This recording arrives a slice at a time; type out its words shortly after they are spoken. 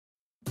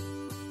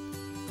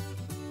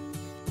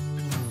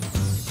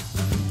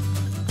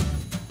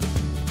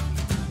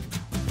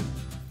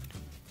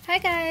Hi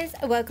guys,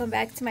 welcome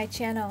back to my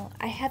channel.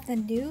 I have the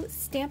new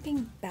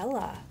Stamping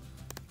Bella.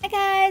 Hi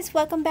guys,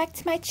 welcome back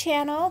to my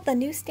channel. The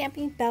new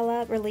Stamping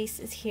Bella release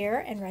is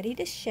here and ready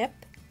to ship.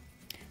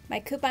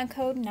 My coupon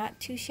code not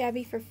too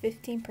shabby for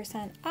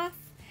 15% off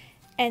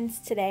ends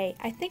today.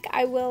 I think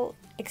I will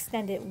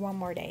extend it one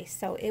more day,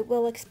 so it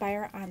will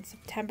expire on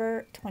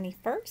September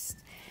 21st.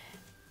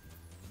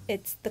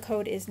 The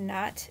code is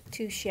not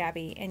too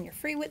shabby, and your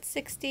free with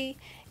 60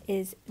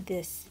 is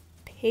this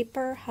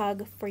Paper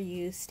Hug for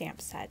You stamp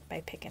set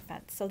by Pick and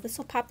Fence. So this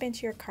will pop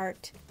into your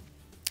cart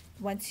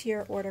once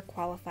your order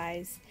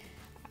qualifies.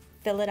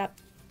 Fill it up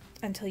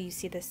until you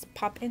see this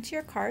pop into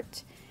your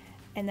cart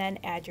and then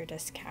add your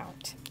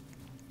discount.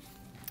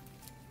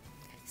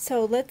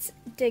 So let's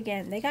dig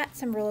in. They got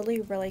some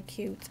really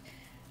cute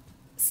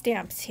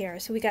stamps here.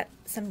 So we got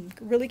some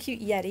really cute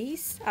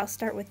Yetis. I'll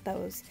start with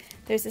those.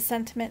 There's a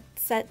sentiment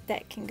set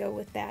that can go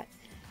with that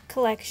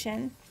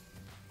collection.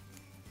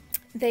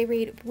 They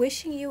read,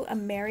 wishing you a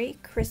Merry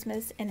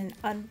Christmas and an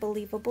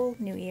unbelievable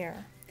New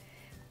Year.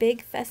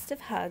 Big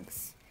festive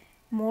hugs,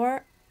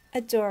 more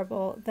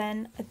adorable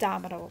than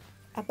abominable.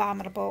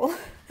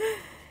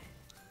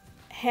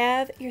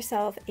 Have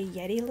yourself a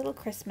Yeti little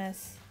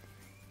Christmas.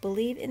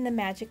 Believe in the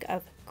magic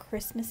of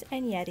Christmas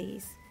and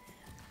Yetis.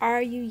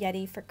 Are you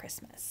Yeti for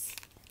Christmas?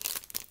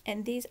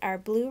 And these are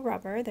blue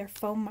rubber. They're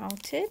foam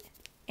mounted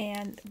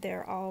and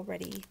they're all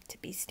ready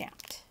to be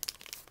stamped.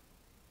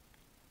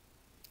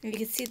 You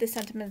can see the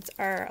sentiments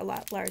are a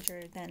lot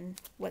larger than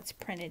what's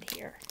printed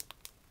here.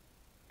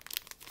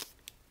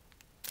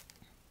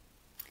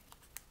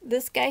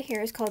 This guy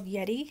here is called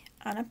Yeti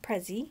on a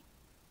Prezi.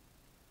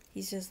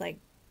 He's just like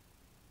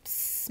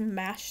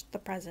smashed the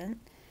present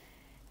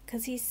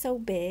because he's so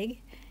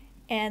big.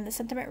 And the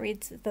sentiment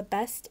reads, the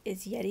best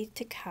is Yeti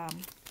to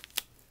come.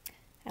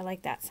 I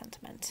like that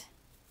sentiment.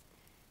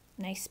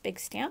 Nice big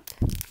stamp.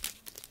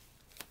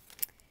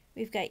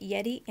 We've got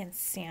Yeti and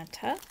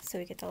Santa. So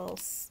we get the little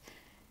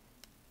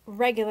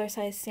regular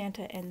size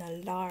Santa and the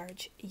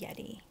large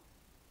Yeti.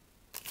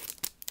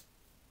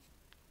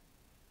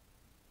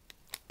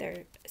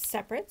 They're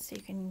separate, so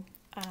you can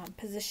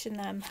position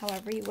them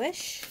however you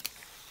wish.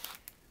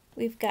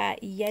 We've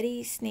got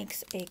Yeti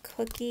sneaks a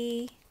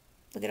cookie.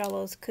 Look at all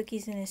those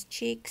cookies in his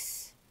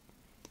cheeks.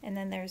 And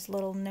then there's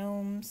little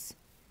gnomes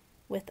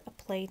with a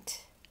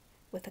plate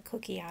with a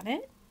cookie on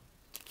it.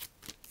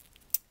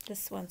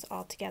 This one's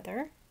all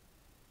together.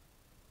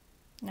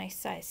 Nice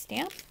size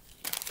stamp.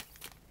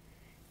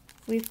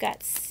 We've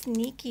got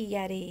Sneaky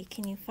Yeti.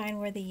 Can you find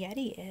where the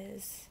Yeti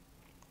is?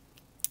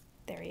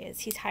 There he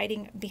is. He's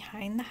hiding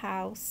behind the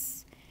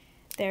house.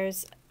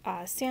 There's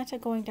Santa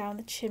going down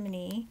the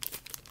chimney.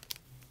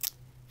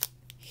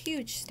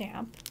 Huge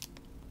stamp.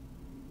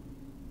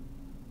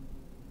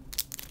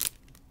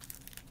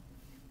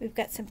 We've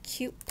got some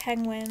cute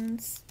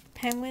penguins.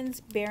 Penguins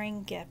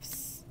bearing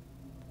gifts.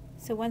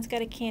 So one's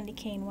got a candy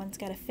cane, one's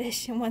got a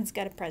fish, and one's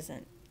got a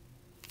present.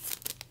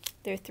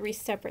 There are 3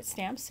 separate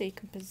stamps, so you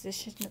can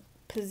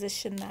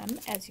position them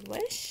as you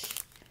wish.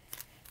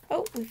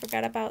 Oh, we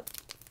forgot about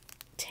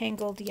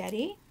Tangled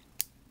Yeti.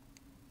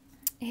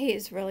 He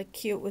is really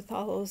cute with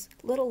all those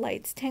little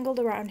lights tangled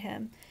around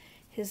him.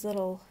 His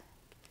little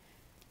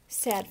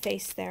sad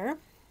face there.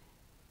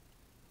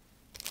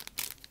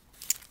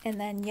 And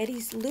then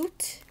Yeti's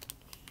Loot.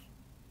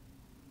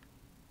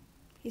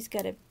 He's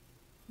got a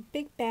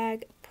big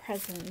bag of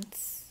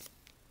presents.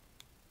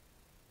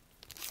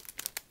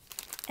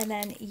 And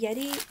then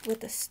Yeti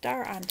with a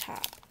star on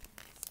top.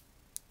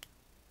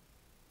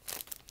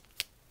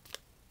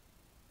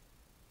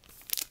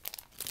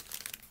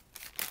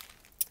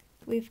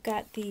 We've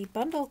got the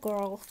Bundle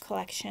Girl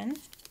collection,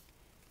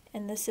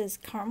 and this is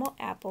Caramel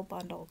Apple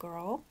Bundle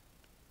Girl.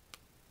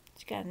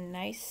 She's got a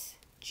nice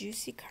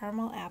juicy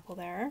caramel apple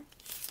there.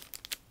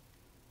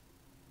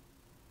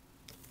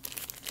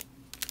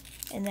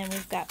 And then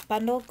we've got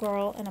Bundle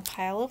Girl in a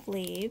pile of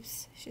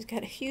leaves. She's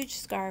got a huge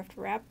scarf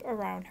wrapped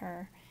around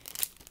her.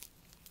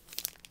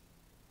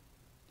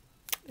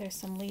 There's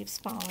some leaves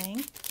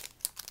falling.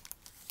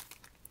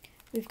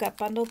 We've got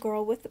Bundle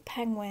Girl with the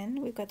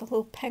penguin. We've got the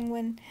little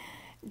penguin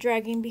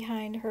dragging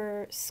behind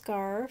her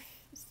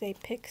scarf. They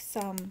pick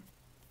some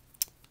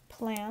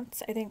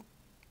plants. I think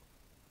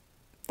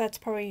that's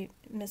probably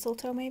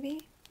mistletoe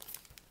maybe.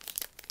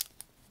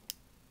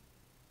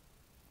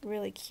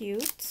 Really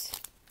cute.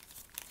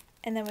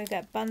 And then we've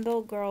got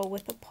Bundle Girl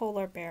with a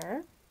polar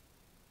bear.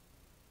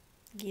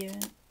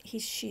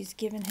 She's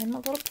given him a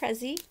little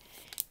Prezi.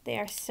 They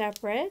are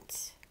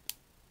separate.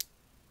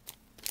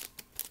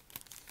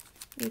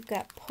 We've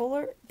got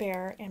Polar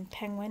Bear and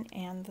Penguin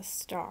and the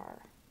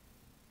Star.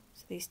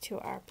 So these two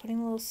are putting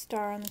a little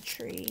star on the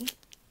tree.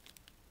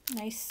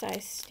 Nice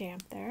size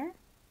stamp there.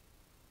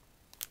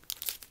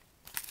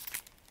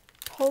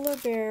 Polar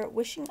Bear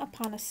wishing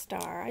upon a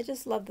star. I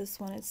just love this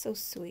one. It's so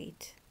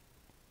sweet.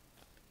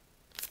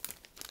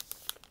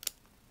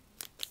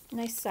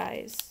 Nice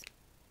size.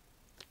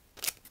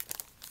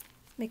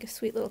 Make a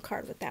sweet little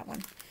card with that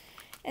one.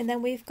 And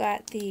then we've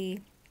got the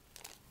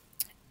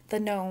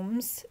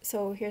gnomes.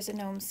 So here's a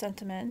gnome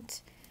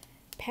sentiment.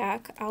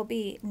 pack, I'll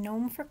be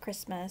gnome for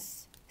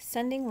Christmas,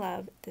 sending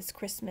love this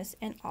Christmas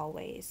and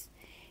always.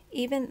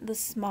 Even the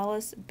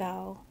smallest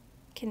bell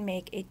can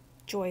make a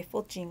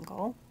joyful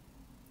jingle.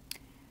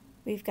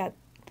 We've got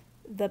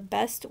the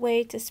best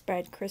way to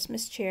spread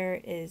Christmas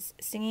cheer is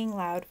singing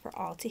loud for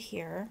all to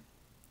hear.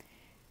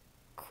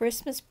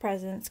 Christmas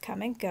presents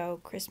come and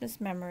go.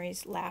 Christmas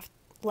memories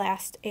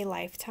last a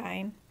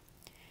lifetime.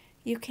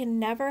 You can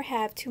never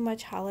have too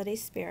much holiday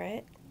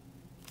spirit.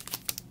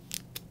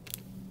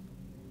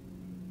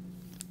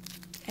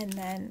 And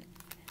then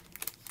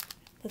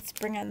let's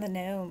bring on the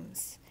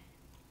gnomes.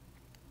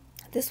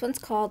 This one's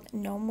called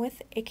Gnome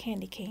with a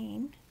Candy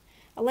Cane.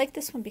 I like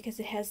this one because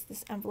it has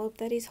this envelope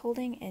that he's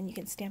holding and you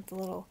can stamp the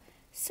little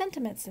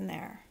sentiments in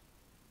there.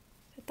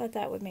 I thought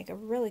that would make a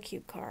really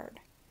cute card.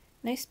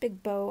 Nice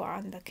big bow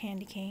on the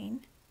candy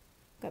cane.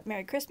 Got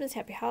Merry Christmas,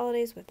 Happy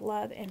Holidays with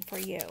love and for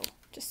you.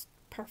 Just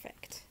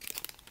perfect.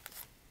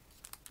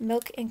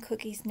 Milk and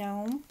Cookies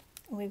Gnome.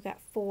 And we've got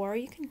 4.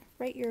 You can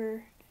write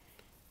your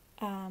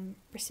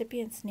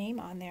recipient's name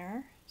on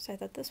there. So I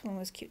thought this one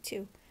was cute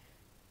too.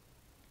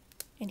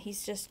 And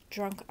he's just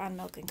drunk on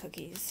milk and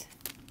cookies.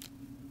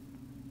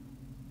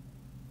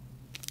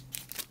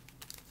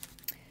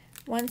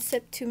 One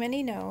sip too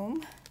many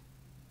gnome.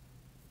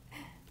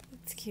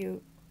 It's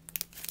cute.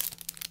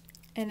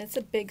 And it's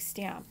a big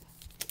stamp.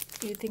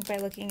 You'd think by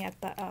looking at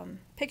the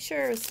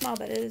picture it was small,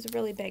 but it is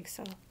really big.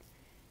 So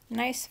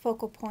nice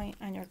focal point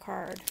on your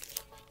card.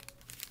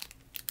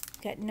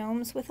 Got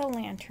gnomes with a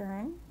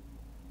lantern.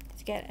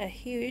 He's got a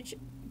huge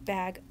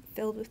bag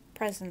filled with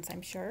presents,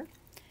 I'm sure.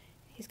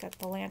 He's got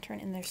the lantern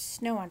and there's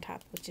snow on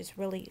top, which is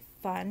really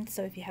fun.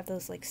 So if you have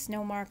those like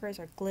snow markers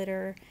or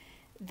glitter,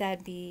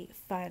 that'd be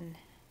fun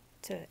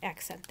to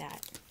accent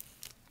that.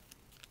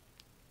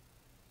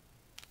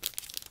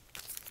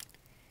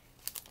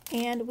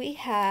 And we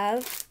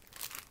have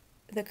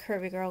the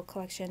Curvy Girl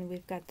collection.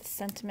 We've got the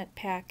sentiment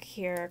pack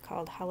here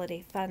called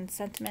Holiday Fun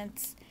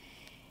Sentiments.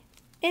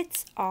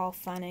 It's all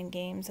fun and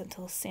games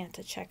until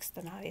Santa checks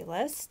the naughty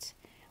list.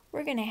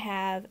 We're going to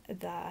have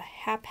the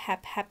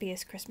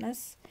happiest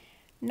Christmas.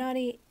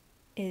 Naughty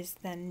is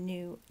the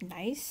new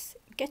nice.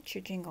 Get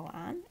your jingle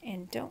on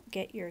and don't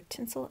get your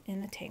tinsel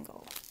in a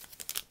tangle.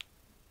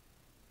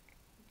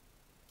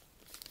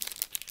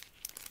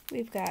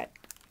 We've got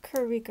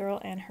Curvy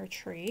Girl and her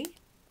tree.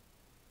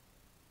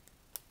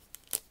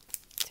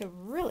 It's a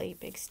really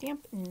big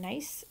stamp.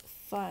 Nice,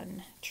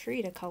 fun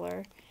tree to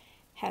color.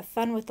 Have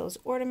fun with those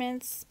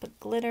ornaments. Put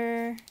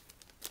glitter.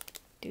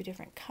 Do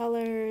different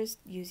colors.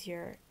 Use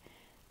your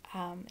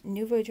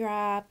Nuvo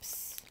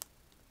drops.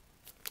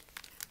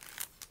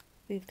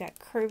 We've got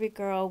Curvy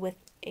Girl with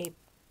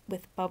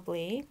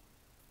bubbly.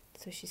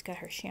 So she's got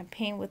her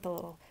champagne with a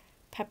little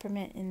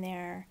peppermint in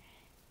there.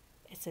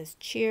 It says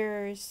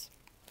cheers.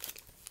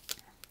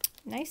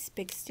 Nice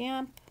big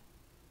stamp.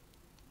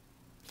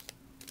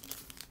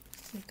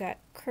 We've got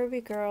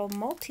Curvy Girl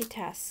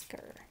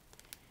multitasker.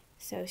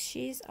 So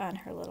she's on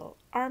her little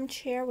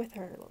armchair with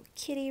her little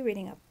kitty,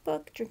 reading a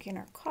book, drinking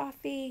her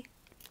coffee.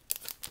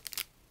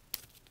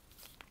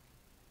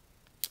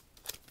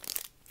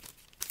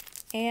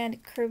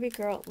 And Curvy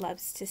Girl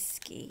loves to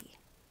ski.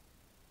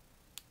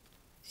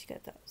 She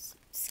got those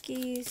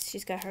skis.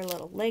 She's got her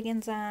little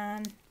leggings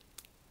on,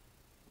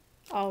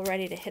 all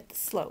ready to hit the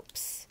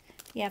slopes.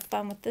 You have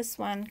fun with this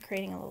one,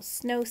 creating a little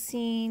snow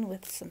scene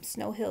with some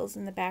snow hills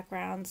in the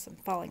background, some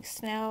falling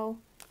snow.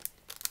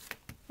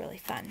 Really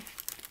fun.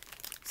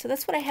 So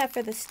that's what I have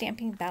for the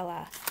Stamping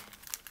Bella.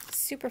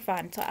 Super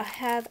fun. So I'll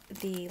have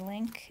the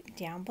link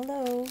down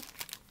below.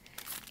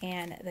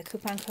 And the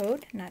coupon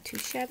code, Not Too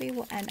Shabby,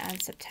 will end on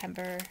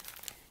September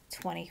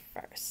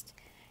 21st.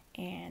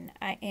 And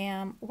I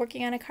am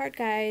working on a card,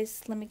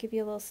 guys. Let me give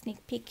you a little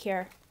sneak peek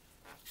here.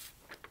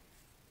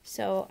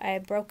 So I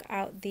broke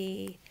out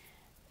the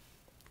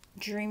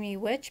Dreamy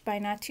Witch by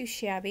Not Too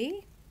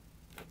Shabby.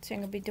 So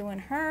I'm going to be doing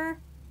her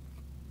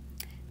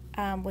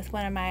with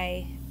one of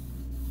my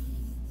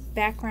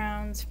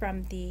backgrounds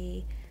from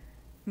the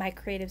My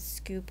Creative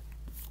Scoop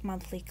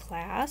monthly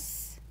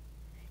class.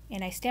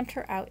 And I stamped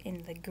her out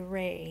in the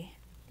gray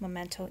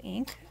Memento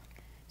ink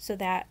so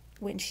that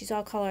when she's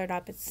all colored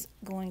up, it's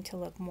going to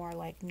look more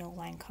like no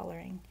line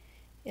coloring.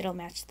 It'll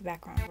match the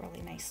background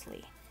really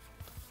nicely.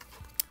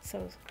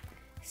 So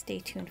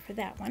stay tuned for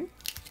that one.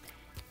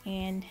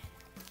 And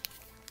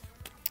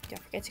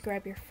don't forget to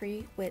grab your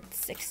free with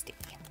 60.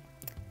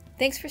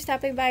 Thanks for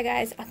stopping by,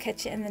 guys. I'll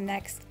catch you in the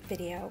next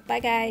video.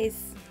 Bye,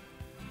 guys.